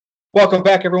Welcome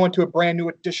back, everyone, to a brand new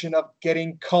edition of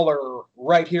Getting Color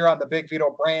right here on the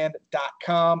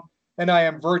BigVitoBrand.com. And I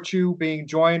am Virtue, being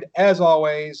joined, as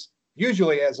always,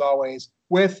 usually as always,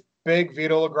 with Big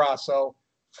Vito LaGrasso,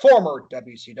 former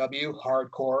WCW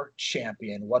Hardcore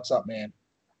Champion. What's up, man?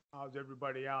 How's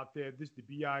everybody out there? This is the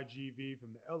BIGV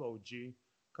from the LOG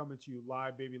coming to you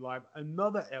live, baby, live.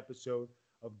 Another episode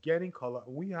of Getting Color.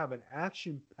 And we have an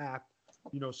action packed,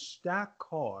 stack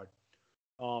card.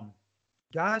 Um,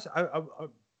 Guys,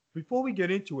 before we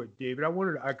get into it, David,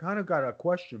 I kind of got a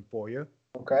question for you.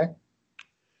 Okay.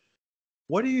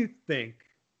 What do you think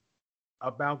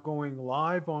about going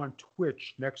live on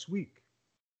Twitch next week?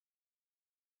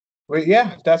 Well,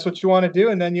 yeah, if that's what you want to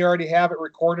do, and then you already have it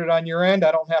recorded on your end.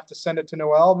 I don't have to send it to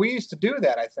Noel. We used to do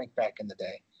that, I think, back in the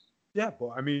day. Yeah,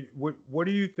 but I mean, what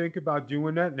do you think about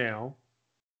doing that now?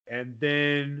 And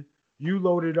then you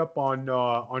load it up on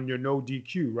your no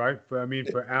DQ, right? For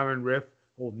Aaron Riff,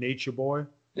 old Nature Boy.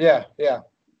 Yeah, yeah.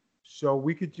 So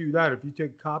we could do that. If you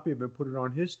take a copy of it and put it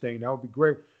on his thing, that would be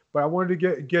great. But I wanted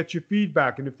to get your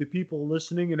feedback, and if the people are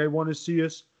listening and they want to see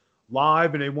us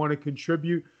live and they want to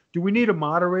contribute, do we need a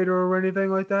moderator or anything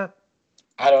like that?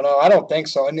 I don't know. I don't think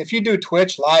so. And if you do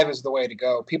Twitch, live is the way to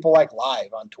go. People like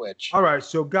live on Twitch. All right,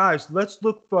 so guys, let's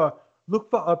look for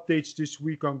updates this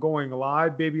week on going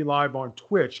live, baby, live on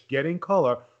Twitch, Getting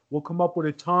Color. We'll come up with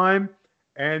a time,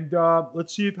 and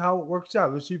let's see how it works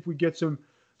out. Let's see if we get some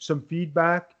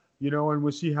feedback, and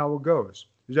we'll see how it goes.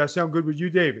 Does that sound good with you,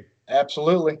 David?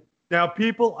 Absolutely. Now,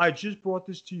 people, I just brought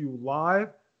this to you live.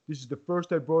 This is the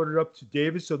first I brought it up to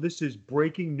David, so this is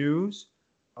breaking news.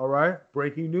 All right,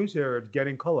 breaking news here at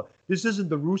Getting Color. This isn't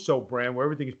the Russo brand where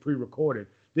everything is pre-recorded.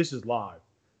 This is live.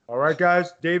 All right,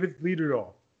 guys. David, lead it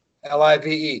off.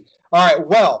 LIVE. All right.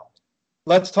 Well,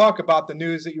 let's talk about the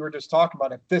news that you were just talking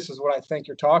about. If this is what I think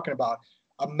you're talking about,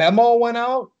 a memo went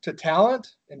out to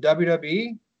talent in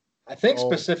WWE. I think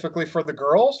specifically for the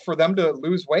girls, for them to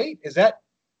lose weight. Is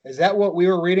that what we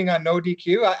were reading on No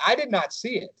DQ? I did not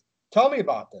see it. Tell me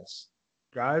about this.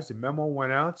 Guys, the memo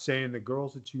went out saying the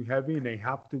girls are too heavy and they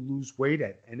have to lose weight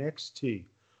at NXT.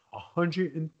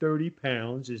 130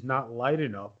 pounds is not light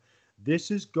enough.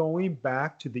 This is going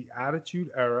back to the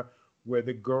Attitude Era where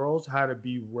the girls had to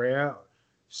be rare,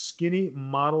 skinny,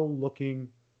 model-looking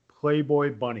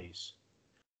Playboy bunnies.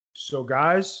 So,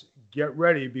 guys, get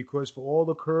ready because for all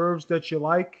the curves that you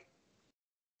like,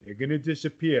 they're going to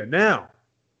disappear. Now,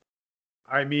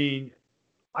 I mean,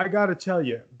 I got to tell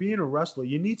you, being a wrestler,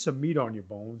 you need some meat on your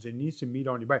bones and you need some meat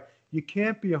on your back. You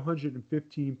can't be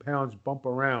 115 pounds, bump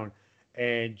around,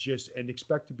 and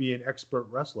expect to be an expert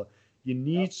wrestler. You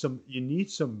need some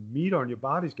meat on your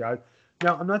bodies, guys.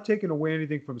 Now, I'm not taking away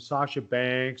anything from Sasha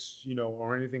Banks,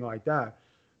 or anything like that,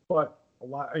 but a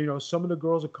lot, some of the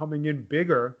girls are coming in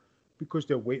bigger because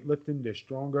they're weightlifting, they're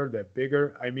stronger, they're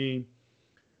bigger. I mean,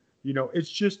 it's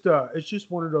just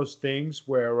one of those things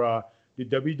where the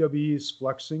WWE is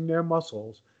flexing their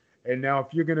muscles, and now if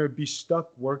you're going to be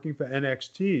stuck working for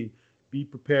NXT, be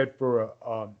prepared for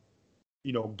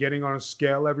getting on a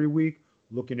scale every week,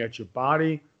 looking at your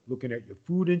body, looking at your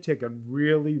food intake, and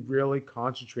really, really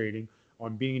concentrating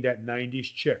on being that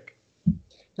 90s chick.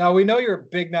 Now, we know you're a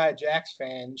big Nia Jax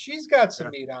fan. She's got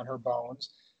some meat on her bones.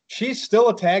 She's still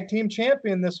a tag team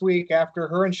champion this week after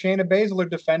her and Shayna Baszler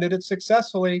defended it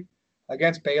successfully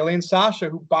against Bayley and Sasha,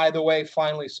 who, by the way,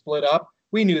 finally split up.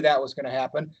 We knew that was going to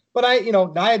happen. But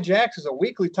Nia Jax is a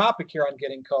weekly topic here on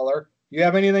Getting Color. You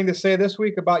have anything to say this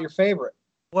week about your favorite?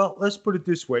 Well, let's put it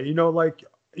this way.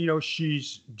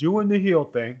 She's doing the heel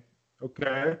thing.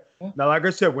 Okay. Yeah. Now, like I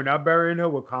said, we're not burying her.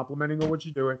 We're complimenting her what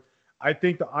she's doing. I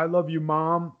think the I Love You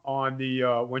Mom on the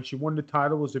when she won the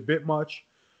title was a bit much.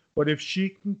 But if she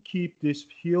can keep this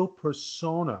heel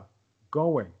persona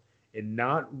going and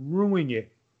not ruin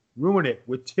it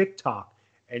with TikTok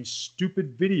and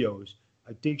stupid videos,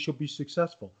 I think she'll be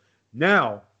successful.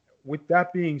 Now, with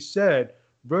that being said,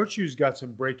 Virtue's got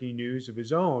some breaking news of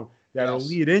his own that'll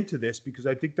lead into this because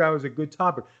I think that was a good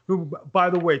topic.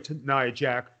 By the way, Nia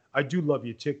Jax, I do love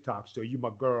your TikTok, so you my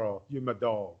girl, you my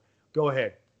dog. Go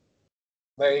ahead.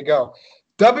 There you go.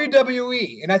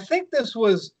 WWE, and I think this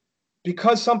was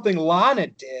because something Lana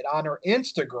did on her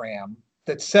Instagram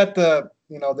that set that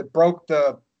broke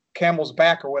the camel's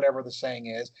back or whatever the saying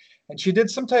is. And she did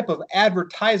some type of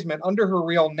advertisement under her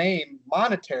real name,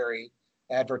 monetary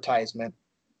advertisement.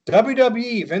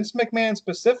 WWE, Vince McMahon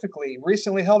specifically,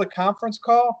 recently held a conference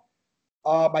call.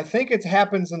 I think it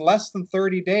happens in less than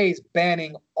 30 days,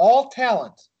 banning all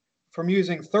talent from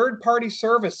using third-party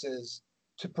services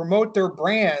to promote their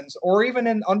brands or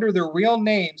even under their real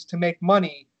names to make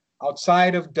money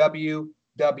outside of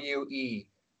WWE.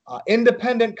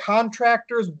 Independent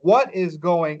contractors. What is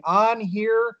going on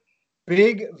here?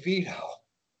 Big Vito.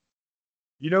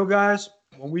 You know, guys,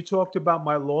 when we talked about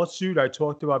my lawsuit, I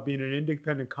talked about being an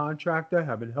independent contractor,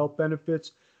 having health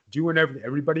benefits, doing everything.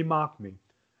 Everybody mocked me.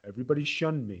 Everybody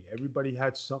shunned me. Everybody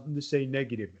had something to say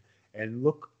negative. And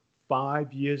look,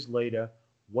 5 years later,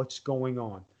 what's going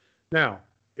on? Now,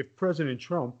 if President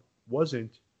Trump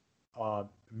wasn't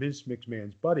Vince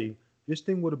McMahon's buddy, this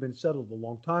thing would have been settled a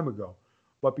long time ago.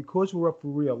 But because we're up for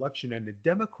re-election and the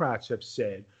Democrats have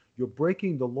said, you're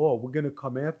breaking the law, we're going to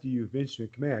come after you, Vince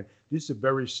McMahon. This is a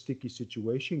very sticky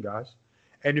situation, guys.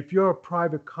 And if you're a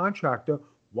private contractor,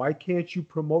 why can't you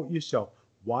promote yourself?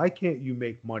 Why can't you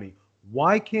make money?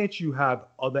 Why can't you have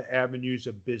other avenues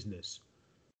of business?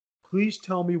 Please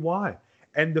tell me why.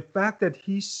 And the fact that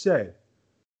he said,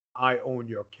 I own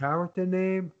your character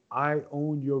name, I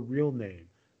own your real name.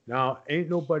 Now, ain't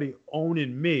nobody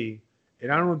owning me,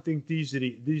 and I don't think these are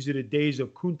the days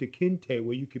of Kunta Kinte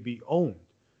where you could be owned.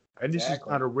 And this is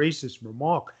not a racist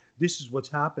remark. This is what's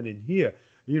happening here.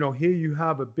 You know, here you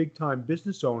have a big time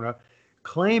business owner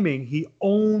claiming he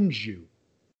owns you.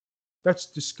 That's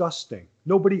disgusting.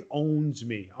 Nobody owns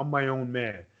me. I'm my own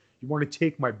man. You want to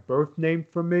take my birth name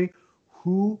from me?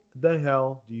 Who the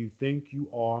hell do you think you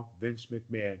are, Vince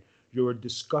McMahon? You're a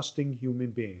disgusting human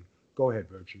being. Go ahead,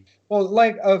 Virgin. Well,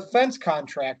 like a fence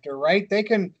contractor, right? They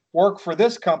can work for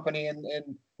this company and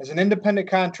as an independent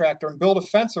contractor and build a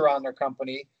fence around their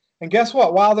company. And guess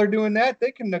what? While they're doing that,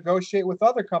 they can negotiate with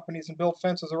other companies and build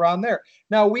fences around there.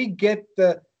 Now we get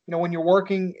when you're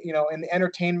working, in the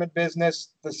entertainment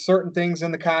business, there's certain things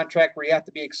in the contract where you have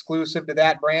to be exclusive to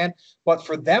that brand. But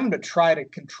for them to try to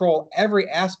control every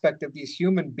aspect of these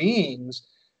human beings,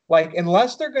 like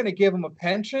unless they're going to give them a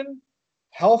pension,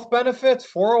 health benefits,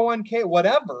 401k,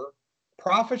 whatever,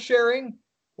 profit sharing,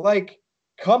 like,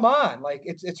 come on, like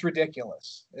it's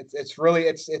ridiculous. It's really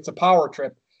it's a power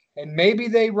trip. And maybe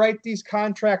they write these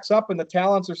contracts up and the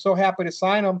talents are so happy to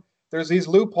sign them. There's these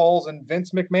loopholes and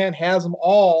Vince McMahon has them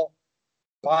all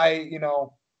by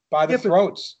the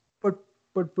throats.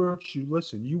 But Virtue,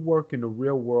 listen, you work in the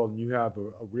real world and you have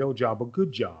a real job, a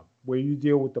good job, where you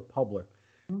deal with the public.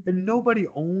 And nobody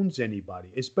owns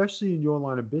anybody, especially in your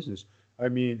line of business. I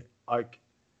mean, like,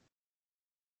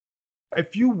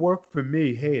 if you work for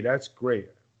me, hey, that's great.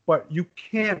 But you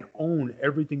can't own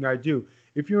everything I do.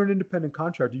 If you're an independent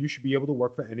contractor, you should be able to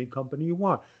work for any company you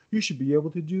want. You should be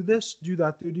able to do this, do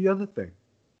that, do the other thing.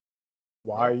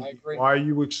 Why are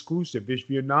you exclusive? If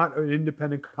you're not an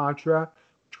independent contractor,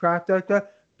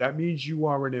 that means you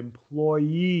are an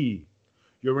employee.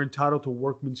 You're entitled to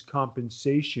workman's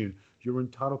compensation. You're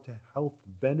entitled to health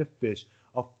benefits,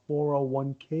 a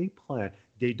 401k plan.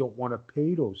 They don't want to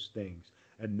pay those things.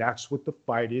 And that's what the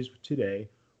fight is today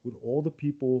with all the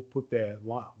people who put their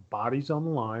bodies on the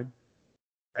line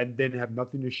and then have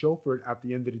nothing to show for it at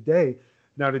the end of the day.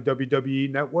 Now, the WWE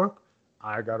Network,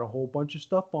 I got a whole bunch of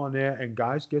stuff on there. And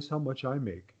guys, guess how much I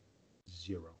make?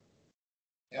 Zero.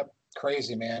 Yep.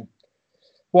 Crazy, man.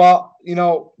 Well,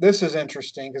 this is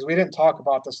interesting because we didn't talk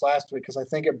about this last week because I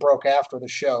think it broke after the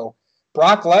show.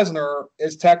 Brock Lesnar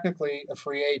is technically a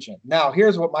free agent. Now,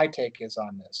 here's what my take is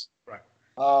on this.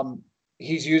 Right.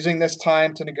 He's using this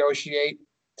time to negotiate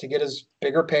to get his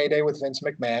bigger payday with Vince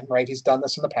McMahon, right? He's done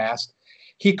this in the past.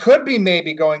 He could be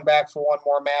maybe going back for one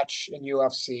more match in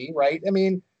UFC, right? I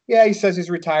mean, yeah, he says he's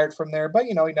retired from there, but,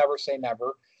 you never say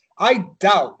never. I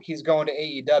doubt he's going to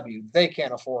AEW. They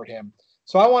can't afford him.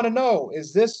 So I want to know,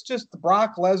 is this just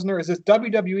Brock Lesnar? Is this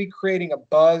WWE creating a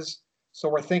buzz? So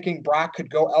we're thinking Brock could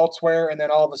go elsewhere and then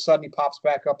all of a sudden he pops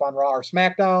back up on Raw or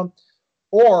SmackDown?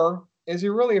 Or is he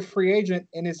really a free agent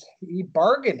and is he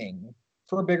bargaining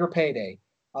for a bigger payday?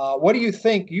 What do you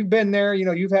think? You've been there,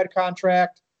 you've had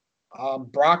contract.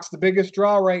 Brock's the biggest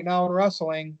draw right now in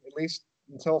wrestling, at least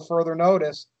until further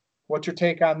notice. What's your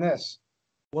take on this?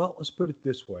 Well, let's put it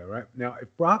this way, right? Now,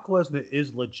 if Brock Lesnar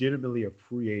is legitimately a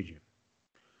free agent,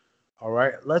 all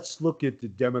right, let's look at the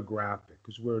demographic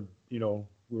because we're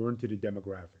into the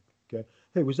demographic. Okay.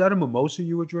 Hey, was that a mimosa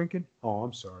you were drinking? Oh,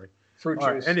 I'm sorry. Fruit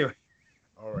juice. Anyway,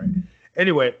 all right.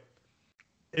 Anyway,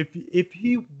 if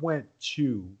he went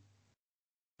to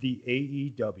the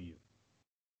AEW,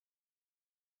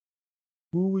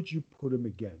 who would you put him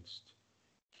against?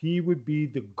 He would be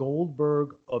the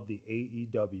Goldberg of the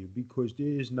AEW because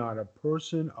there is not a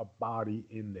person, a body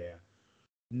in there.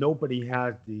 Nobody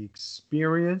has the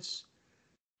experience,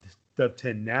 the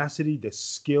tenacity, the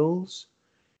skills.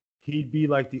 He'd be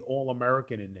like the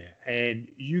All-American in there. And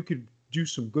you could do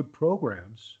some good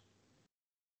programs,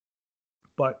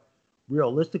 but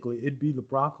realistically, it'd be the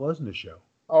Brock Lesnar show.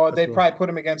 Oh, they'd probably put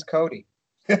him against Cody.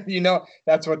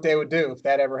 That's what they would do if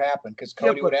that ever happened, because Yeah,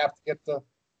 Cody would but have to get the yeah,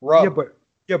 rub. but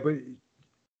yeah, but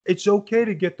it's okay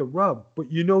to get the rub, but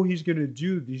he's gonna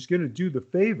do the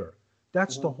favor.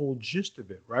 That's the Mhm. whole gist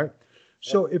of it, right? Yep.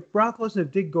 So if Brock Lesnar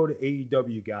did go to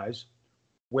AEW, guys,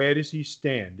 where does he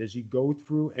stand? Does he go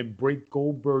through and break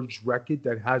Goldberg's record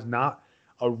that has not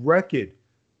a record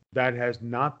that has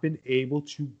not been able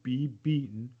to be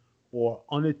beaten or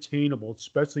unattainable,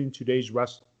 especially in today's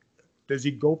wrestling? Does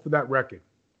he go for that record?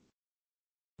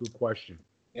 Good question.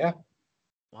 Yeah.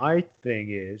 My thing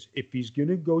is, if he's going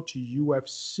to go to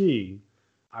UFC,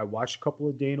 I watched a couple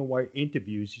of Dana White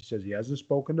interviews. He says he hasn't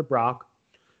spoken to Brock.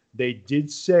 They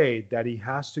did say that he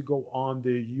has to go on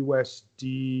the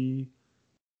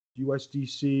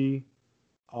USDC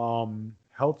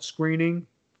health screening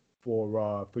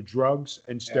for drugs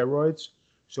and Yeah. steroids.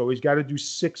 So he's got to do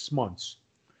 6 months.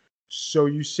 So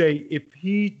you say if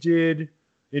he did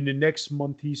in the next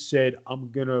month, he said,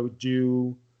 I'm gonna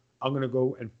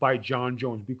go and fight John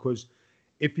Jones, because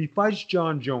if he fights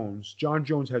John Jones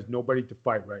has nobody to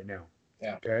fight right now.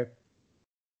 Yeah. Okay.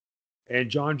 And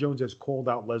John Jones has called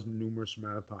out Lesnar numerous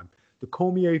amount of time. The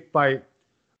Cormier fight,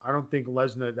 I don't think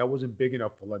Lesnar, that wasn't big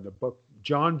enough for Lesnar. But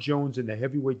John Jones in the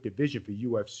heavyweight division for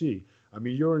UFC, I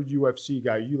mean, you're a UFC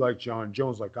guy. You like John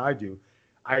Jones like I do.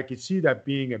 I could see that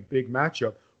being a big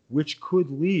matchup, which could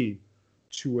lead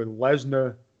to a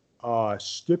Lesnar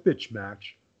Stippich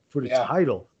match for the Yeah.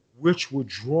 title, which would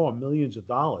draw millions of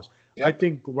dollars. I Yep.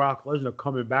 think Brock Lesnar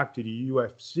coming back to the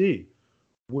UFC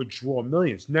would draw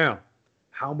millions. Now,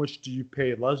 how much do you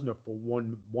pay Lesnar for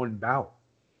one bout?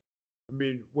 I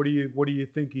mean, what do you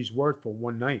think he's worth for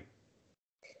one night?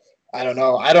 I don't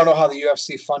know. I don't know how the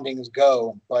UFC fundings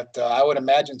go, but I would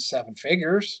imagine seven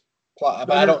figures. But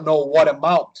No, I no, don't know what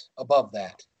amount above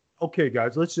that. okay,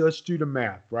 guys, let's do the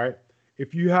math, right?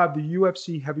 If you have the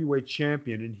UFC heavyweight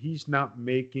champion and he's not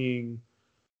making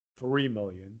 3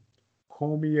 million,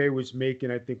 Cormier was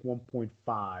making I think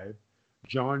 1.5.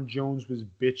 John Jones was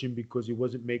bitching because he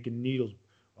wasn't making needles,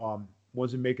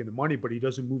 wasn't making the money, but he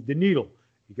doesn't move the needle.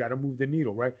 You got to move the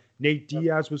needle, right? Nate Yep.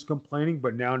 Diaz was complaining,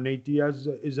 but now Nate Diaz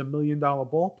is a $1 million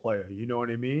ball player. You know what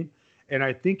I mean? And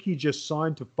I think he just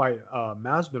signed to fight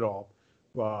Masvidal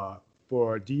uh,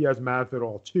 for Diaz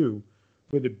Masvidal 2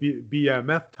 for the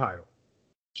BMF title.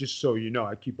 Just so you know,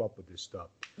 I keep up with this stuff.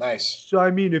 Nice. So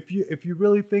I mean, if you're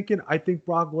really thinking, I think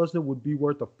Brock Lesnar would be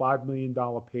worth a $5 million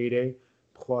payday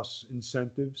plus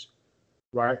incentives,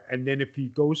 right? And then if he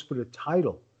goes for the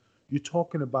title, you're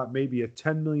talking about maybe a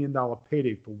 $10 million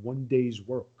payday for one day's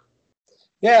work.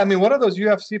 Yeah, I mean, what do those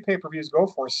UFC pay-per-views go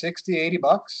for? 60,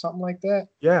 $80, something like that?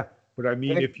 Yeah, but I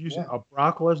mean, if you Yeah. a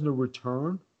Brock Lesnar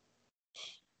return,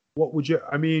 what would you?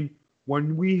 I mean,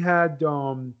 when we had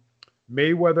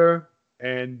Mayweather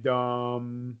and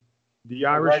the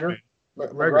Irishman, McGregor?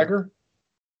 McGregor, McGregor?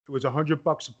 it was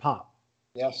 $100 a pop.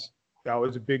 Yes. That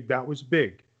was big,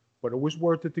 but it was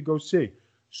worth it to go see.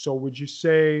 So would you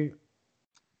say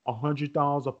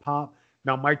 $100 a pop?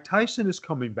 Now Mike Tyson is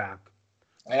coming back.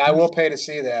 And I will Who's pay to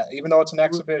see that, even though it's an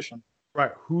exhibition.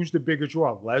 right? Who's the bigger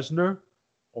draw, Lesnar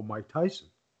or Mike Tyson?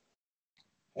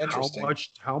 Interesting.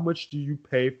 How much do you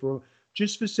pay for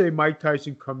just for say Mike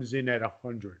Tyson comes in at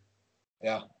 100,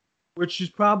 Yeah. which is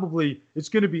probably it's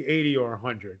going to be 80 or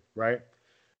 100, right?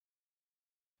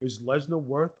 Is Lesnar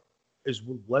worth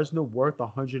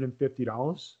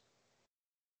 $150?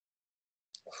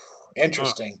 Uh,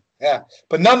 Interesting. Yeah.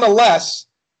 But nonetheless,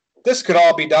 this could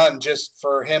all be done just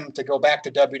for him to go back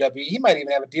to WWE. He might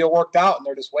even have a deal worked out, and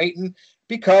they're just waiting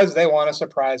because they want to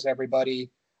surprise everybody.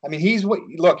 I mean, he's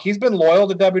been loyal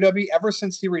to WWE ever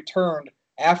since he returned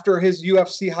after his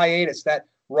UFC hiatus, that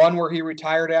run where he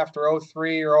retired after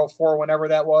 03 or 04, whenever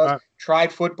that was, uh,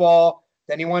 tried football,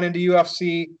 then he went into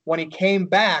UFC. When he came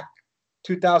back,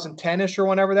 2010-ish or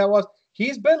whenever that was,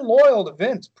 he's been loyal to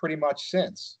Vince pretty much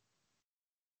since.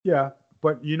 Yeah,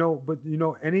 but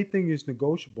anything is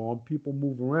negotiable and people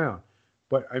move around.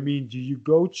 But I mean, do you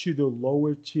go to the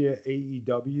lower tier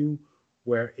AEW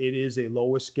where it is a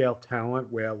lower scale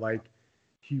talent where like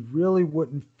he really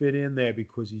wouldn't fit in there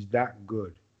because he's that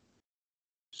good.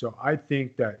 So I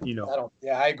think that,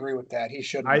 Yeah, I agree with that. He I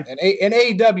shouldn't, and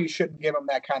AEW shouldn't give him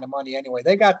that kind of money anyway.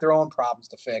 They got their own problems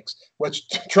to fix, which,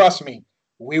 trust me,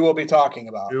 we will be talking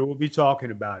about. we will be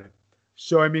talking about it.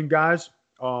 So I mean, guys,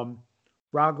 um,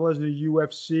 Brock Lesnar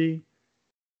UFC,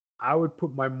 I would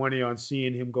put my money on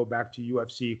seeing him go back to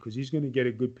UFC because he's going to get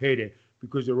a good payday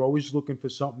because they're always looking for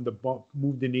something to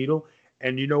move the needle.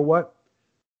 And you know what?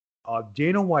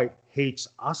 Dana White hates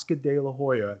Oscar De La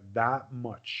Hoya that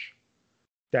much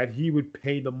that he would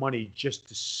pay the money just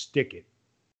to stick it.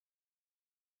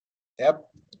 Yep.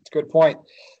 Good point.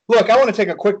 Look, I want to take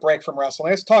a quick break from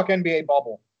wrestling. Let's talk NBA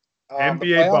bubble.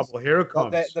 NBA bubble, here it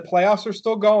comes. The playoffs are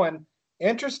still going.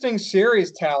 Interesting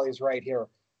series tallies right here.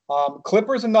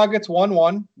 Clippers and Nuggets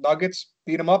 1-1. Nuggets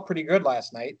beat them up pretty good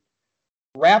last night.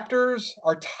 Raptors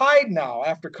are tied now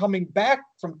after coming back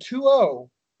from 2-0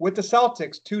 with the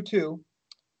Celtics 2-2.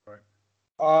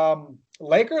 Right.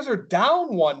 Lakers are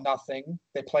down 1-0.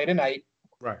 They play tonight.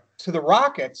 Right. To the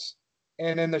Rockets.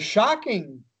 And in the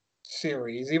shocking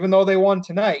series, even though they won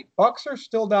tonight, Bucks are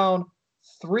still down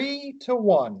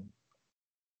 3-1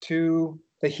 to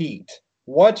the Heat.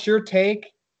 What's your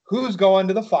take? Who's going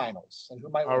to the finals and who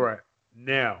might win? All right.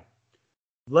 Now,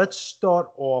 let's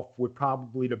start off with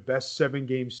probably the best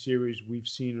 7-game series we've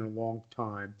seen in a long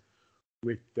time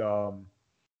with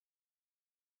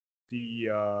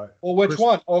which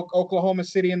one? Oklahoma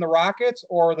City and the Rockets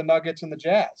or the Nuggets and the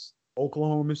Jazz?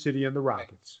 Oklahoma City and the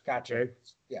Rockets. Okay. Gotcha. Okay?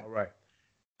 Yeah. All right.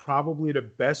 Probably the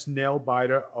best nail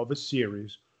biter of a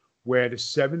series where the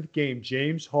 7th game,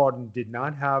 James Harden did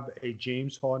not have a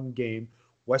James Harden game.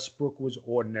 Westbrook was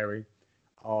ordinary.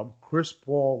 Chris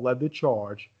Paul led the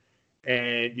charge.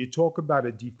 And you talk about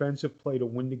a defensive play to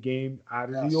win the game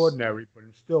out of the ordinary, but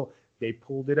still, they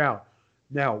pulled it out.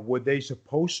 Now, were they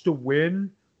supposed to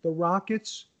win the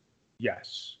Rockets?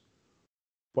 Yes.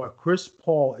 But Chris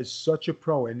Paul is such a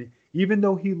pro. And even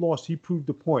though he lost, he proved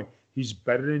the point. He's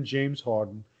better than James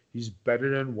Harden. He's better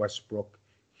than Westbrook.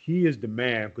 He is the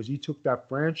man because he took that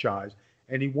franchise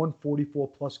and he won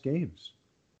 44-plus games.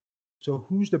 So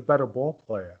who's the better ball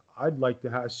player? I'd like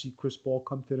to see Chris Paul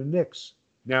come to the Knicks.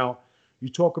 Now, you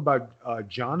talk about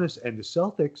Giannis and the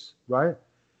Celtics, right?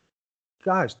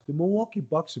 Guys, the Milwaukee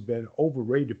Bucks have been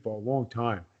overrated for a long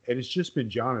time, and it's just been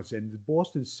Giannis. And the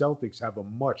Boston Celtics have a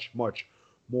much, much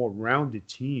more rounded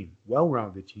team,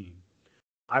 well-rounded team.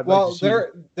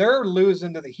 They're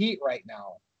losing to the Heat right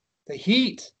now. The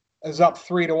Heat is up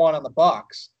 3-1 on the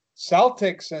Bucks.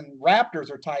 Celtics and Raptors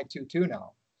are tied 2-2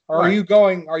 now. Or are you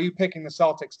picking the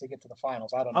Celtics to get to the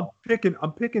finals? I don't know.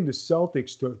 I'm picking the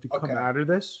Celtics to come out of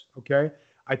this. Okay.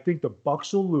 I think the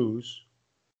Bucks will lose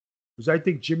because I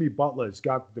think Jimmy Butler has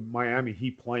got the Miami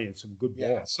Heat playing some good ball.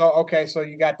 Yeah. So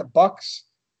you got the Bucks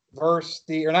versus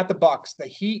the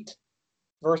Heat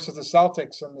versus the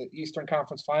Celtics in the Eastern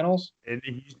Conference Finals. In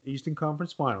the Eastern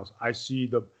Conference Finals, I see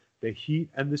the Heat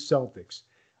and the Celtics.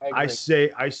 I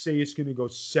say it's going to go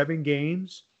 7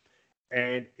 games.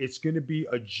 And it's going to be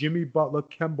a Jimmy Butler,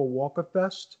 Kemba Walker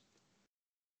fest.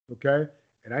 Okay?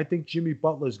 And I think Jimmy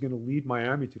Butler is going to lead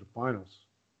Miami to the finals.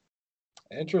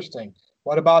 Interesting.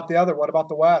 What about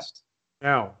the West?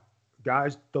 Now,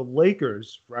 guys, the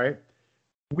Lakers, right?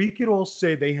 We could all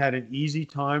say they had an easy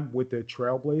time with the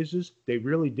Trailblazers. They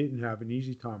really didn't have an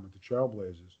easy time with the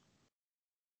Trailblazers.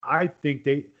 I think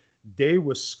they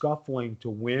were scuffling to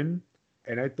win,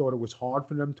 and I thought it was hard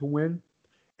for them to win.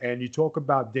 And you talk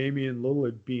about Damian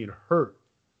Lillard being hurt,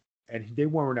 and they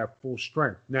weren't at full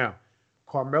strength. Now,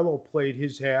 Carmelo played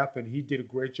his half, and he did a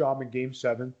great job in Game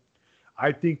 7.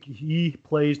 I think he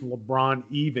plays LeBron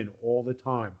even all the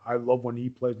time. I love when he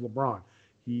plays LeBron.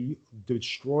 He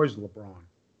destroys LeBron.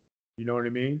 You know what I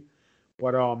mean?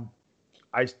 But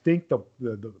I think the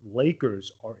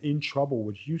Lakers are in trouble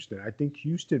with Houston. I think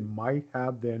Houston might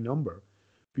have their number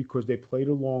because they played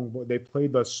they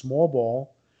played the small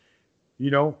ball.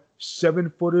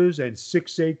 7-footers and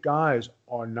 6'8" guys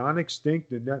are non-extinct,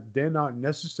 and they're not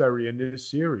necessary in this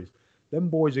series. Them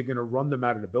boys are going to run them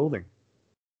out of the building.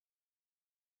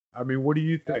 I mean, what do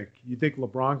you think? You think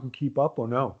LeBron can keep up or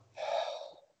no?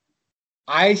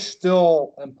 I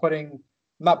still am I'm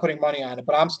not putting money on it,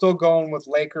 but I'm still going with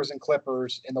Lakers and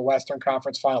Clippers in the Western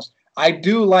Conference Finals. I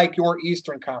do like your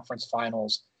Eastern Conference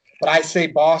Finals, but I say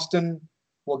Boston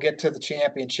will get to the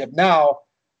championship. Now,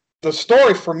 the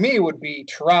story for me would be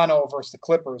Toronto versus the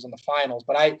Clippers in the finals.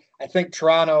 But I think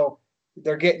Toronto,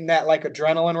 they're getting that like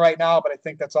adrenaline right now, but I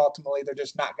think that's ultimately they're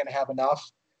just not going to have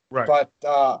enough. Right. But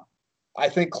I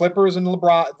think Clippers and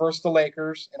LeBron versus the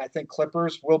Lakers, and I think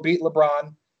Clippers will beat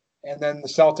LeBron, and then the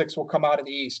Celtics will come out of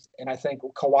the East. And I think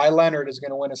Kawhi Leonard is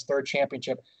going to win his 3rd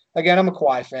championship. Again, I'm a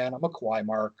Kawhi fan. I'm a Kawhi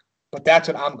mark. But that's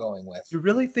what I'm going with. You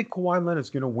really think Kawhi Leonard's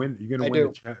going to win? You're going to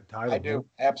win the title? I do.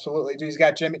 Absolutely. He's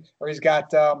got he's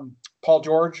got Paul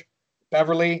George,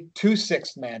 Beverly, 2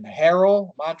 sixth men,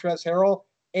 Montrezl Harrell,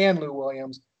 and Lou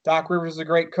Williams. Doc Rivers is a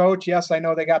great coach. Yes, I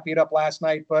know they got beat up last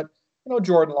night, but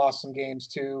Jordan lost some games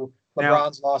too.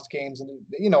 LeBron's lost games, and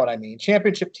you know what I mean.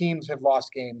 Championship teams have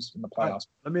lost games in the playoffs.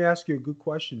 Let me ask you a good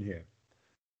question here.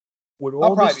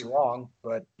 I'll probably be wrong,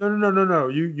 but no.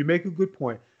 You make a good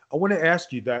point. I want to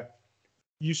ask you that.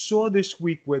 You saw this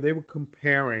week where they were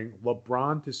comparing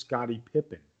LeBron to Scottie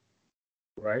Pippen,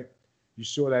 right? You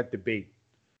saw that debate.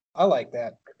 I like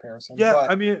that comparison. Yeah,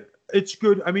 But I mean, it's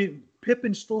good. I mean,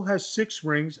 Pippen still has 6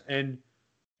 rings, and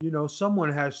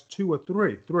someone has 2 or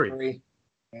 3. Three. three,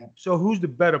 yeah, So who's the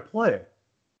better player?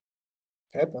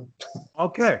 Pippen.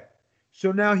 Okay.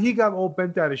 So now he got all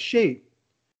bent out of shape,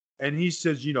 and he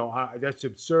says, that's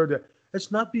absurd.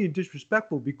 That's not being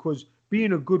disrespectful because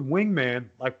being a good wingman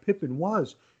like Pippen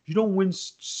was, you don't win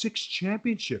 6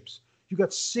 championships. You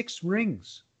got 6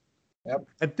 rings. Yep.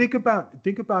 And think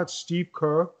about Steve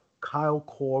Kerr, Kyle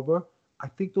Korver. I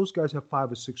think those guys have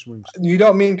 5 or 6 rings. You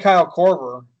don't mean Kyle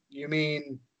Korver. You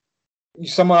mean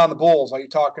someone on the Bulls. Are you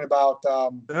talking about?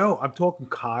 No, I'm talking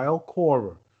Kyle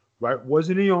Korver, right?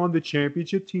 Wasn't he on the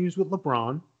championship teams with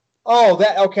LeBron? Oh,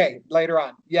 that okay. Later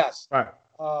on, yes. Right.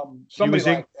 Somebody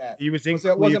like that. He was in Was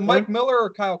it Mike Cleveland. Miller or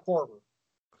Kyle Korver?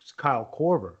 It's Kyle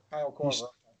Korver. Kyle Korver.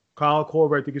 Kyle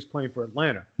Korver, I think, is playing for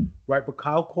Atlanta, right? But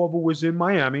Kyle Korver was in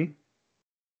Miami.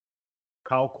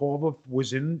 Kyle Korver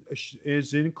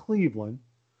is in Cleveland,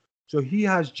 so he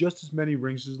has just as many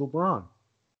rings as LeBron.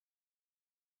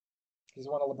 He's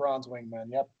one of LeBron's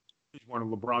wingmen. Yep. He's one of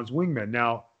LeBron's wingmen.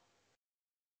 Now,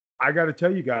 I got to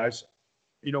tell you guys,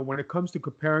 when it comes to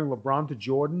comparing LeBron to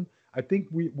Jordan, I think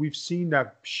we've seen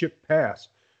that ship pass.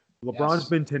 LeBron's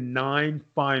been to 9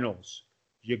 finals.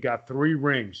 You got 3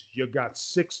 rings. You got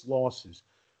 6 losses.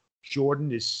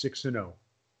 Jordan is 6-0.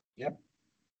 Yep.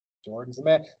 Jordan's the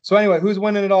man. So anyway, who's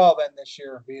winning it all then this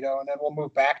year, Vito? And then we'll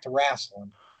move back to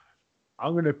wrestling.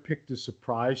 I'm going to pick the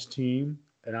surprise team,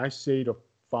 and I say the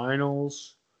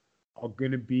finals are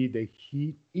going to be the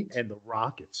Heat and the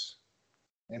Rockets.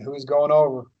 And who's going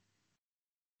over?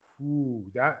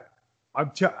 Ooh,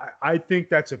 I think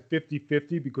that's a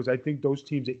 50-50 because I think those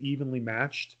teams are evenly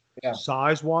matched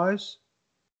size-wise.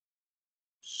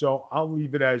 So I'll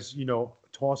leave it as,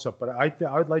 toss-up. But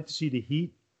I'd like to see the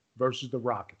Heat versus the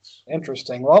Rockets.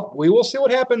 Interesting. Well, we will see what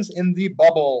happens in the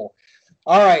bubble.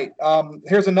 All right.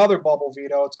 Here's another bubble,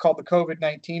 Vito. It's called the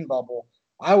COVID-19 bubble.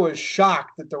 I was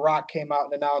shocked that The Rock came out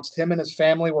and announced him and his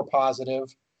family were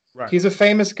positive. Right. He's a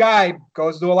famous guy,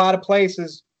 goes to a lot of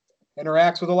places,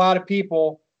 interacts with a lot of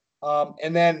people.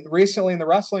 And then recently in the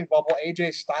wrestling bubble,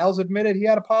 AJ Styles admitted he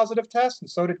had a positive test, and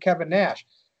so did Kevin Nash.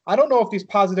 I don't know if these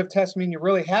positive tests mean you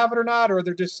really have it or not, or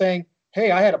they're just saying, hey,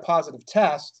 I had a positive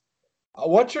test.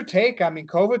 What's your take? I mean,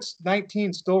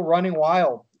 COVID-19 still running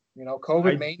wild.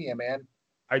 COVID mania, man.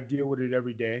 I deal with it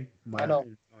every day in my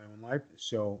own life.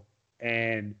 So,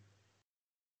 and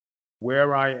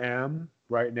where I am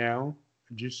right now,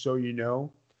 just so you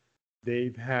know,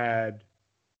 they've had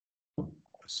a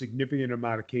significant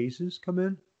amount of cases come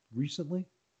in recently.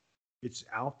 It's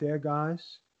out there,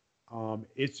 guys.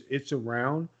 It's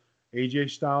around.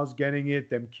 AJ Styles getting it,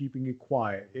 them keeping it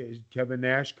quiet. Is Kevin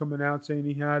Nash coming out saying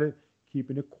he had it,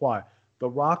 keeping it quiet. The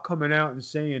Rock coming out and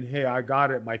saying, hey, I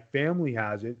got it. My family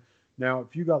has it. Now,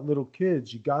 if you got little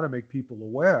kids, you got to make people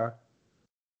aware.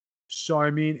 So,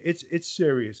 I mean, it's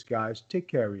serious, guys. Take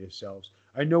care of yourselves.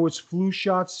 I know it's flu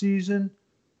shot season.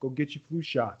 Go get your flu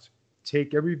shots.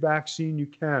 Take every vaccine you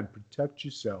can. Protect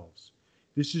yourselves.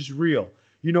 This is real.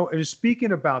 And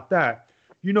speaking about that,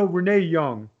 Renee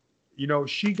Young,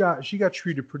 she got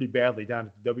treated pretty badly down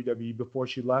at the WWE before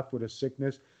she left with a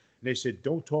sickness. And they said,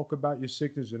 don't talk about your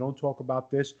sickness and don't talk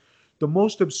about this. The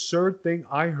most absurd thing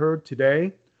I heard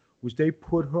today was they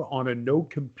put her on a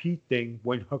no-compete thing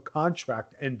when her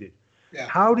contract ended. Yeah.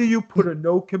 How do you put a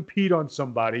no-compete on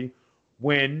somebody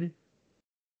when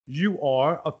you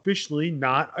are officially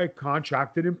not a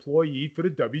contracted employee for the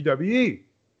WWE?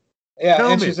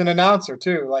 Yeah, she's an announcer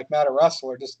too, like not a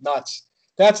wrestler, just nuts.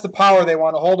 That's the power they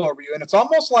want to hold over you. And it's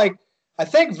almost like, I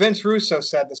think Vince Russo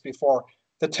said this before,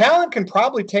 the talent can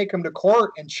probably take him to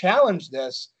court and challenge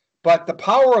this, but the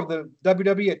power of the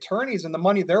WWE attorneys and the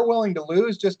money they're willing to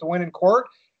lose just to win in court,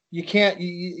 you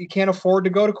can't afford to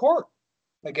go to court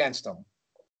against them.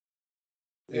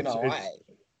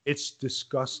 It's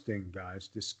disgusting, guys.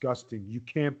 Disgusting. You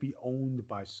can't be owned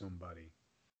by somebody.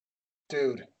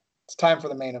 Dude, it's time for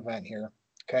the main event here.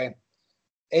 Okay.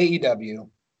 AEW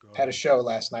had a show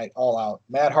last night, All Out.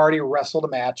 Matt Hardy wrestled a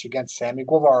match against Sammy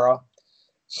Guevara.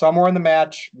 Somewhere in the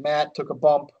match, Matt took a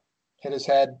bump, hit his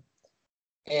head,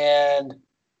 and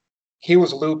he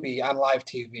was loopy on live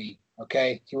TV.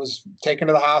 Okay. He was taken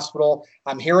to the hospital.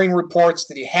 I'm hearing reports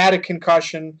that he had a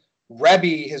concussion.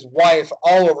 Rebby, his wife,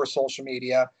 all over social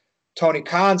media. Tony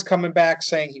Khan's coming back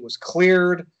saying he was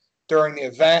cleared during the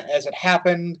event as it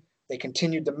happened. They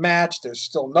continued the match. There's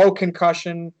still no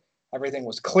concussion. Everything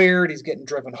was cleared. He's getting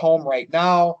driven home right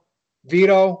now.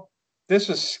 Vito, this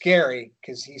was scary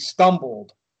because he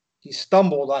stumbled. He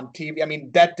stumbled on TV. I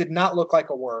mean, that did not look like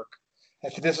a work.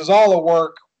 If this is all a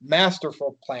work,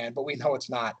 masterful plan, but we know it's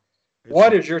not. It's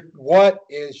What not.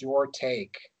 is your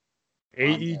take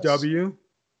on this? AEW,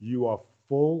 you are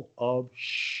full of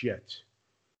shit.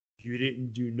 You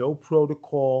didn't do no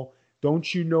protocol.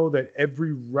 Don't you know that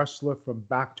every wrestler from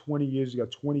back 20 years ago,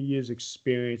 20 years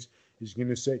experience, is going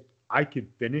to say, I can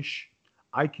finish,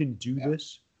 I can do Yeah.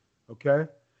 this, okay?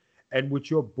 And with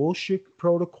your bullshit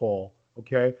protocol,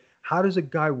 okay, how does a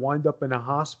guy wind up in a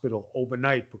hospital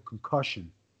overnight for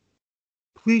concussion?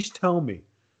 Please tell me.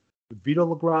 The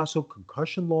Vito LaGrasso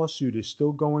concussion lawsuit is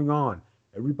still going on.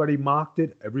 Everybody mocked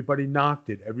it. Everybody knocked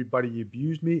it. Everybody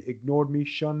abused me, ignored me,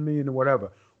 shunned me, and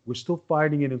whatever. We're still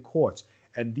fighting it in courts.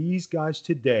 And these guys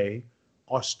today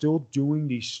are still doing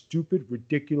these stupid,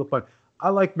 ridiculous fun. I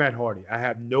like Matt Hardy. I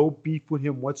have no beef with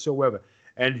him whatsoever.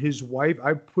 And his wife,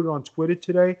 I put it on Twitter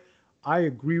today. I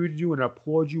agree with you and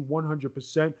applaud you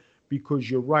 100% because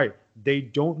you're right. They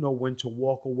don't know when to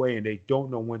walk away and they don't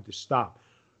know when to stop.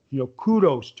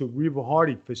 Kudos to Reva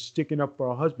Hardy for sticking up for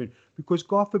her husband because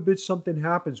God forbid something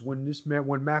happens when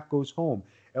Matt goes home.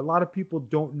 A lot of people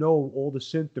don't know all the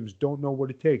symptoms, don't know what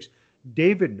it takes.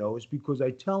 David knows because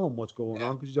I tell him what's going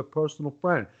on because he's a personal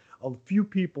friend. A few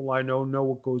people I know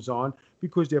what goes on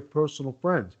because they're personal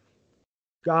friends.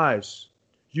 Guys,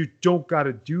 you don't got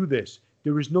to do this.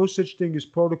 There is no such thing as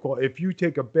protocol. If you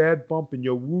take a bad bump and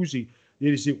you're woozy,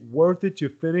 is it worth it to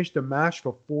finish the match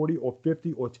for 40 or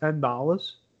 50 or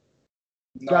 $10?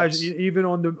 Guys, Nuts. even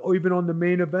on the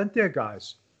main event there,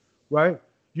 guys, right?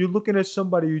 You're looking at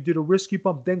somebody who did a risky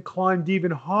bump, then climbed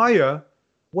even higher.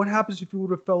 What happens if he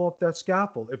would have fell off that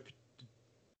scaffold?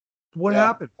 What Yeah,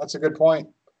 happened? that's a good point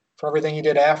for everything he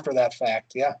did after that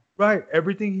fact. Yeah. Right,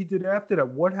 everything he did after that.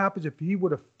 What happens if he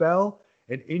would have fell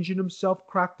and injured himself,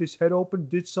 cracked his head open,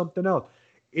 did something else?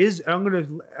 I'm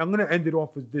gonna end it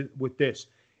off with this.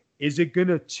 Is it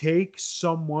gonna take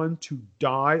someone to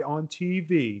die on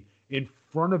TV in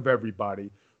front of everybody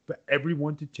for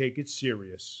everyone to take it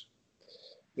serious?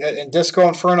 Yeah, and Disco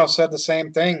Inferno said the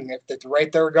same thing. If at the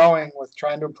rate they're going with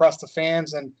trying to impress the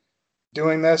fans and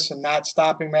doing this and not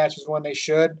stopping matches when they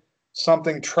should,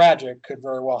 something tragic could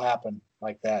very well happen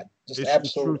like that. Just It's the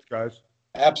absolutely, truth, guys.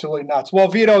 absolutely nuts. Well,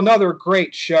 Vito, another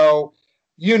great show.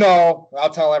 I'll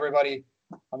tell everybody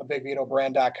on the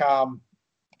BigVitoBrand.com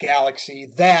Galaxy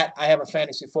that I have a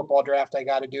fantasy football draft I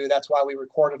got to do. That's why we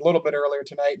recorded a little bit earlier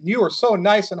tonight. And you were so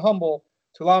nice and humble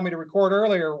to allow me to record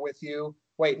earlier with you.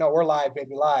 Wait, no, we're live,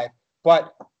 baby, live.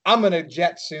 But I'm going to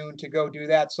jet soon to go do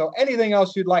that. So anything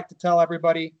else you'd like to tell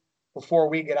everybody before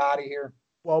we get out of here?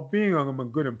 Well, being I'm a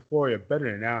good employer,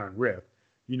 better than Aaron Riff.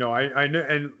 I know,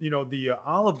 and the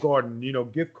Olive Garden,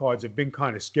 gift cards have been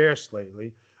kind of scarce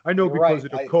lately. I know You're right. because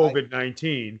of the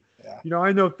COVID-19. Yeah.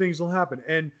 I know things will happen,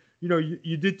 and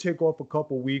you did take off a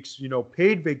couple weeks,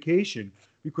 paid vacation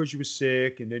because you were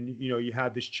sick, and then you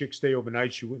had this chick stay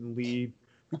overnight, you wouldn't leave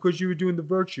because you were doing the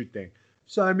virtue thing.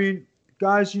 So I mean,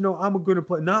 guys, I'm a good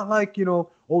employer, not like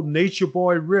old Nature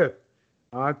Boy Riff.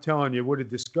 I'm telling you, what a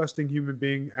disgusting human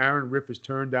being Aaron Riff has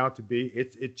turned out to be.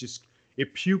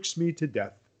 It pukes me to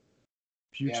death.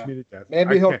 Pukes Yeah. me to death. I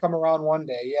Maybe he'll can't. come around one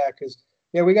day. Yeah, because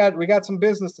we got some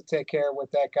business to take care of with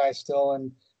that guy still,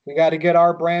 and we got to get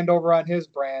our brand over on his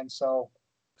brand. So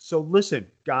So listen,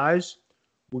 guys,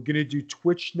 we're gonna do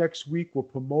Twitch next week. We'll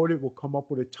promote it. We'll come up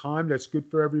with a time that's good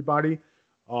for everybody.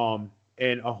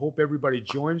 And I hope everybody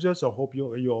joins us. I hope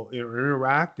you'll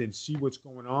interact and see what's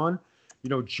going on.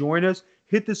 Join us.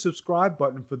 Hit the subscribe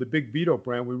button for the Big Vito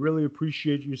brand. We really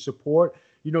appreciate your support.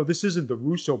 This isn't the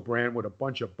Russo brand with a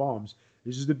bunch of bums.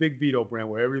 This is the Big Vito brand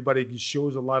where everybody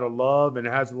shows a lot of love and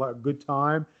has a lot of good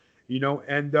time.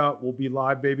 And we'll be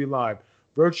live, baby, live.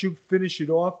 Virtue, finish it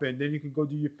off, and then you can go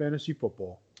do your fantasy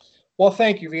football. well,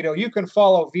 thank you, Vito. You can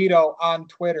follow Vito on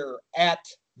Twitter at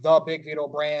the Big Vito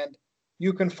Brand.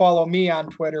 You can follow me on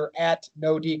Twitter at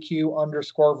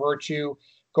NoDQ_Virtue.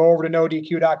 Go over to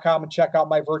NoDQ.com and check out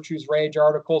my Virtues Rage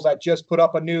articles. I just put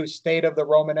up a new State of the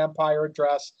Roman Empire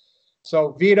address.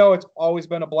 So, Vito, it's always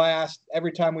been a blast.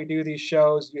 Every time we do these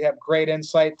shows, you have great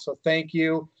insight. So, thank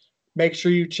you. Make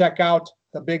sure you check out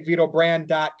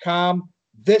thebigvitobrand.com.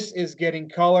 This is Getting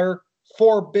Color.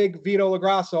 For Big Vito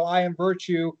LaGrasso, I am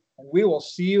Virtue, and we will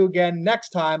see you again next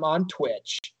time on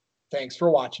Twitch. Thanks for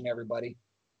watching, everybody.